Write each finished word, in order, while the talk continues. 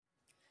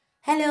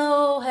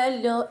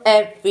Hello,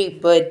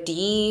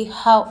 everybody.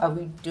 How are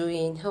we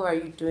doing? How are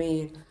you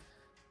doing?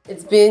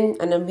 It's been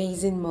an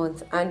amazing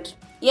month, and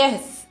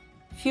yes,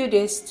 few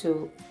days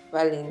to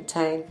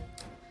Valentine.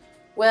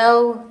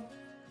 Well,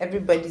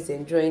 everybody's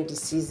enjoying the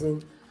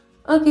season.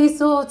 Okay,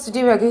 so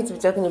today we are going to be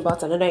talking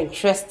about another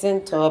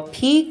interesting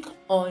topic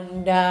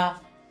on the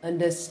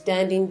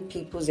understanding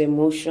people's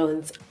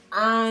emotions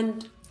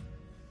and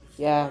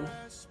yeah,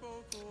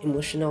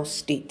 emotional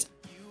state.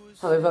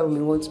 However,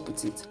 we want to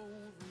put it.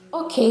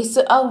 Okay,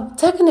 so I'm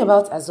talking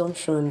about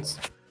assumptions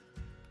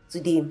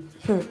today.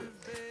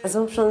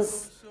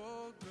 Assumptions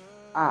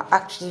are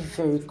actually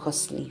very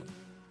costly,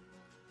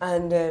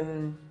 and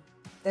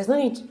there's no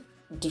need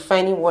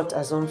defining what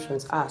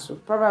assumptions are. So,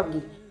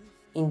 probably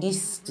in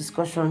this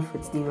discussion for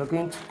today, we're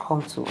going to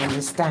come to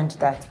understand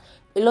that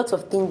a lot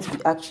of things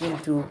we actually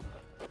do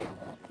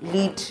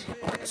lead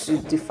to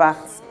the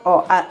facts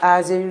or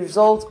as a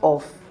result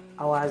of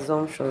our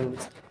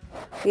assumptions.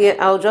 Yeah,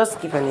 I'll just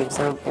give an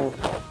example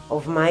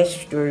of my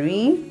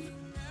story.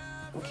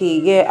 Okay,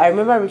 yeah, I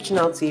remember reaching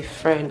out to a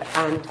friend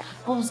and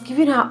I was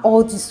giving her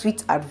all the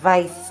sweet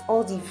advice,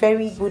 all the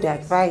very good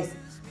advice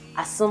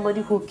as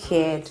somebody who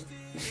cared.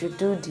 You should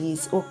do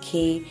this.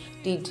 Okay,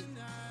 did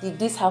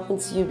this happen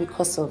to you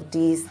because of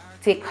this?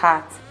 Take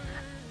heart.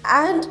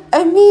 And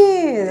I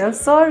mean, I'm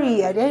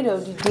sorry, at the end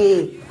of the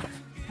day,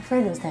 my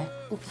friend was like,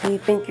 okay,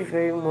 thank you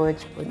very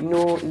much, but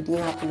no, it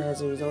didn't happen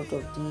as a result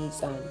of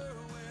this and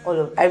all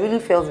of. I really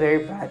felt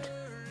very bad.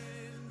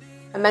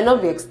 I might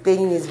not be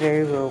explaining this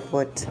very well,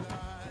 but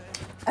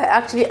I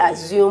actually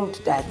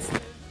assumed that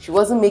she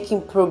wasn't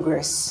making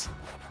progress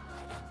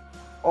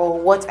or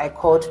what I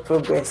called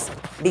progress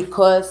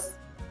because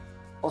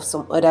of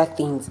some other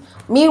things.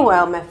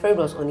 Meanwhile, my friend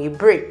was on a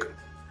break.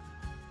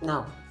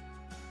 Now,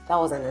 that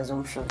was an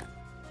assumption,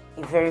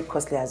 a very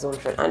costly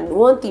assumption. And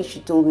one thing she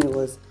told me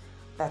was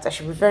that I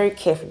should be very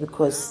careful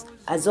because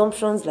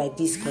assumptions like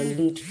this can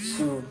lead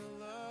to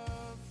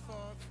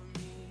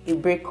a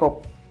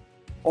breakup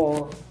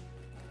or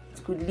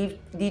it could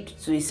lead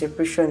to a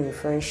separation in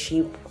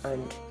friendship,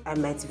 and I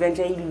might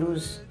eventually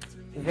lose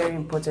a very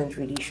important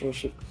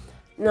relationship.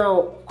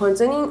 Now,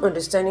 concerning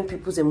understanding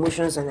people's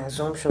emotions and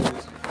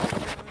assumptions,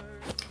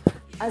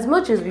 as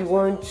much as we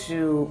want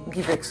to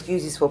give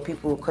excuses for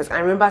people, because I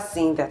remember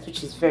saying that,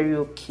 which is very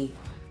okay,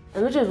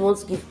 as much as we want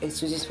to give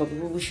excuses for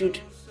people, we should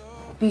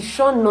be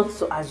sure not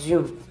to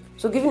assume.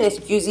 So giving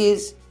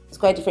excuses is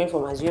quite different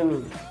from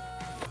assuming.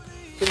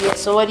 So yeah,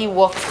 somebody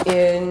walks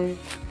in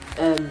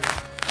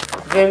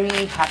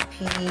very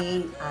happy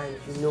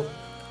and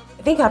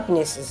I think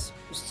happiness is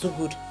too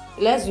good.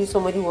 Let's use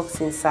somebody walks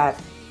in sad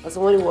or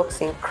somebody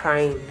walks in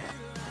crying,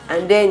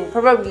 and then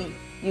probably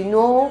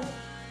a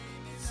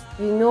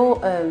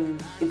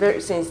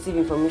very sensitive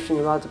information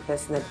about the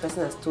person that the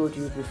person has told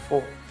you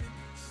before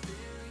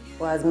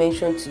or has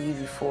mentioned to you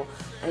before,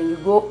 and you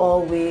go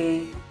all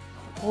way,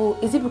 oh,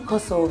 is it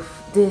because of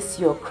this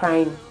you're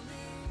crying?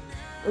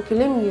 Okay,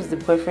 let me use the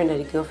boyfriend and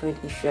the girlfriend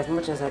issue, as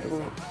much as I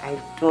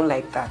don't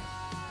like that.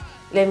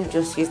 Let me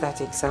just use that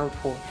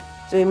example.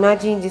 So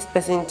imagine this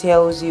person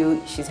tells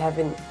you she's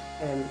having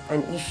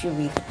an issue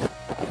with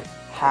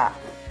her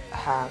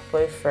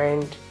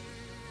boyfriend,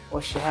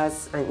 or she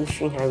has an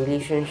issue in her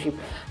relationship,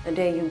 and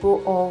then you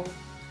go,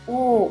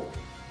 oh,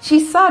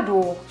 she's sad,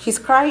 oh, she's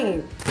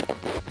crying.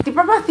 The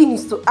proper thing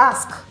is to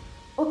ask,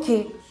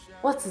 okay,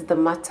 what is the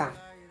matter?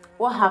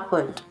 What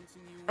happened?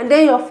 And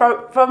then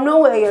you're from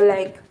nowhere, you're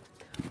like,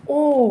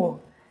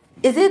 oh,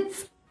 is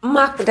it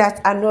Mark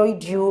that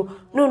annoyed you?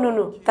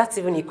 No, that's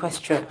even a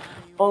question.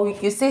 Or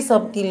you say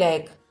something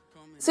like,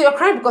 so you're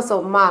crying because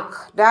of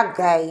Mark, that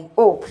guy.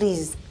 Oh,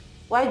 please,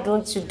 why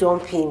don't you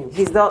dump him?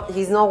 He's not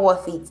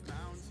worth it.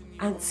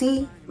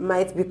 Auntie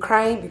might be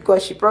crying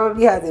because she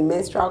probably has a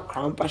menstrual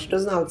cramp and she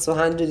doesn't know how to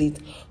handle it.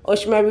 Or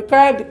she might be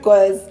crying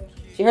because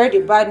she heard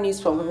the bad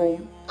news from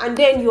home. And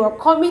then you are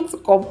coming to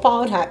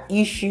compound her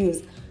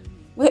issues.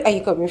 Where are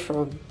you coming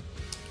from?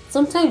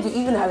 Sometimes you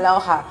even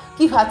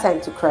give her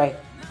time to cry.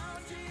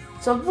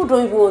 Some people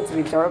don't even want to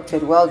be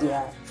interrupted while they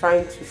are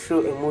trying to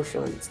show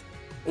emotions.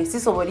 You see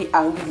somebody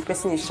angry, the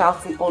person is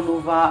shouting all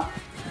over.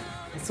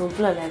 And some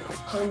people are like,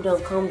 calm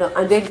down.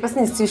 And then the person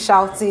is still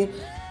shouting.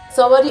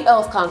 Somebody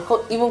else can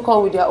even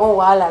come with their own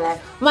wahala,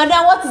 like,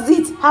 madam, what is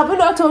it? Have we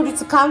not told you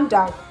to calm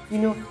down?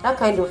 That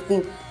kind of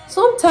thing.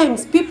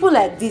 Sometimes people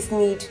like this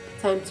need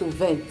time to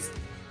vent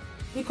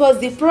because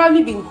they've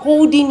probably been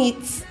holding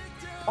it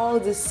all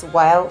this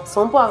while.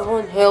 Some people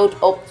haven't held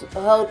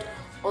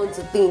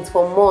onto things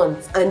for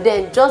months, and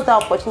then just the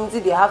opportunity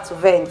they have to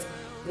vent,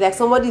 like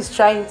somebody is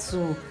trying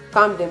to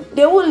calm them,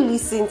 they won't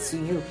listen to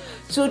you.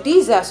 So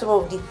these are some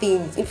of the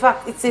things. In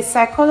fact, it's a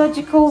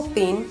psychological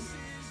thing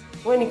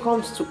when it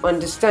comes to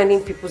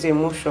understanding people's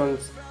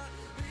emotions,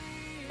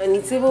 and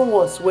it's even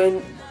worse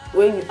when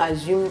you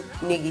assume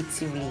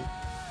negatively,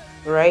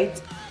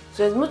 right?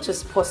 So as much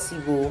as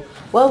possible,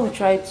 while we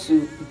try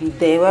to be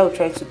there, while we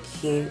try to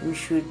care, we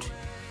should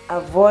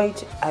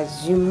avoid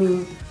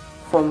assuming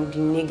from the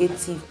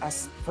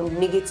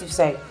negative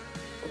side.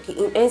 Okay,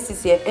 in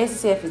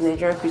NCCF is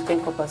Nigerian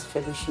Christian Corpus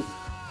Fellowship.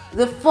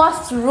 The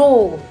first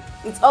rule,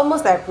 it's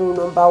almost like rule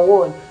number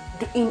one.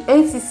 In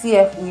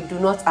NCCF, we do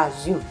not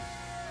assume.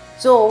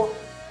 So,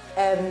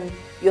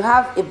 you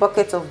have a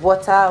bucket of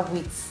water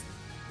with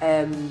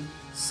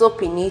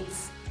soap in it,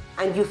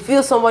 and you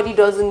feel somebody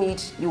doesn't need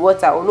the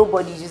water or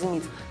nobody is using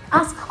it.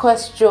 Ask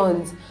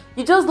questions.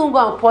 You just don't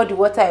go and pour the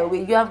water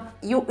away.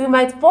 You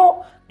might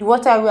pour the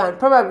water away, and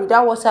probably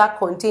that water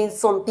contains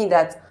something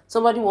that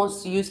somebody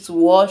wants to use to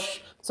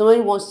wash,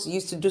 somebody wants to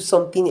use to do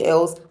something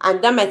else,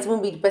 and that might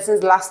even be the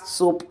person's last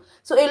soap.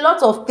 So a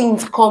lot of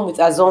things come with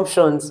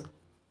assumptions.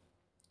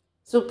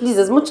 So please,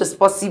 as much as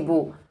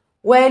possible,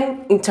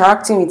 when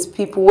interacting with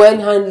people, when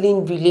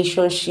handling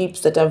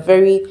relationships that are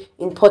very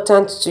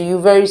important to you,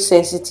 very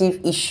sensitive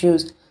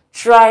issues,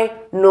 try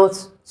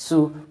not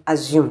to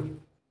assume.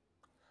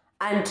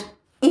 And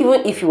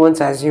even if you want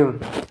to assume,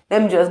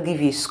 let me just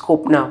give you a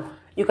scope now.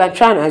 You can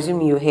try and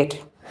assume in your head.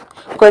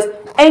 Because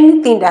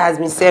anything that has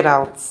been said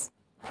out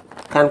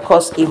can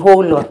cause a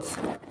whole lot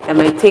that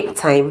might take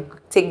time,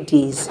 take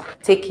days,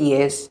 take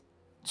years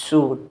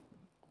to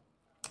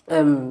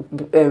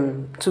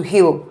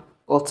heal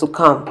or to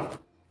calm.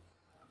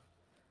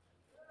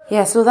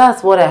 Yeah, so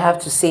that's what I have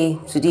to say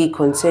today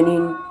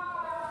concerning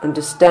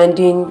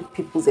understanding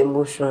people's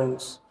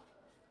emotions.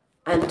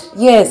 And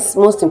yes,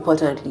 most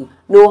importantly,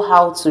 know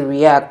how to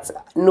react.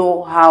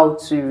 Know how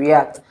to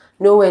react.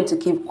 Know when to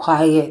keep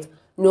quiet.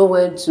 Know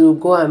when to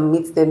go and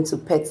meet them to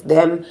pet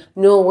them.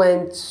 Know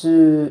when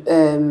to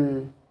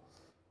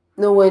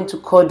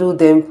cuddle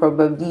them,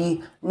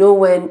 probably. Know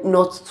when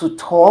not to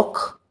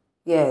talk.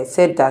 Yeah, I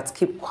said that.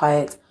 Keep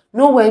quiet.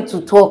 Know when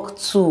to talk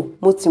too,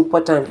 most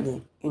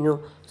importantly.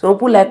 Some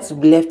people like to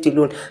be left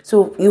alone.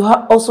 So you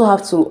also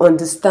have to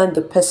understand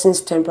the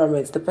person's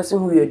temperament, the person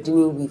who you're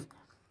dealing with.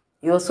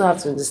 You also have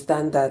to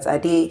understand that, are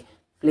they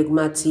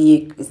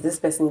phlegmatic? Is this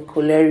person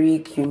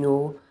choleric?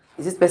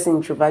 Is this person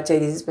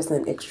introverted? Is this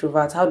person an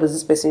extrovert? How does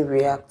this person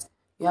react?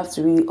 You have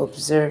to really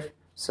observe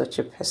such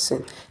a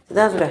person. So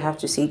that's what I have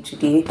to say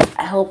today.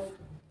 I hope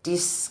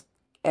this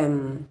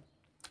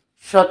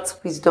short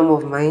wisdom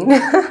of mine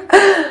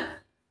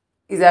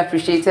is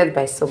appreciated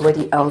by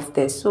somebody out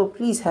there. So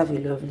please have a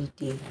lovely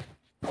day.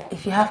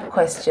 If you have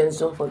questions,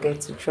 don't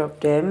forget to drop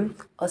them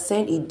or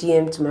send a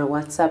DM to my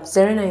WhatsApp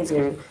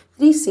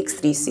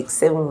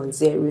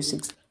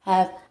 090-3636-7106.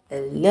 Have a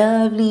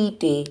lovely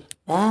day.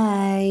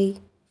 Bye.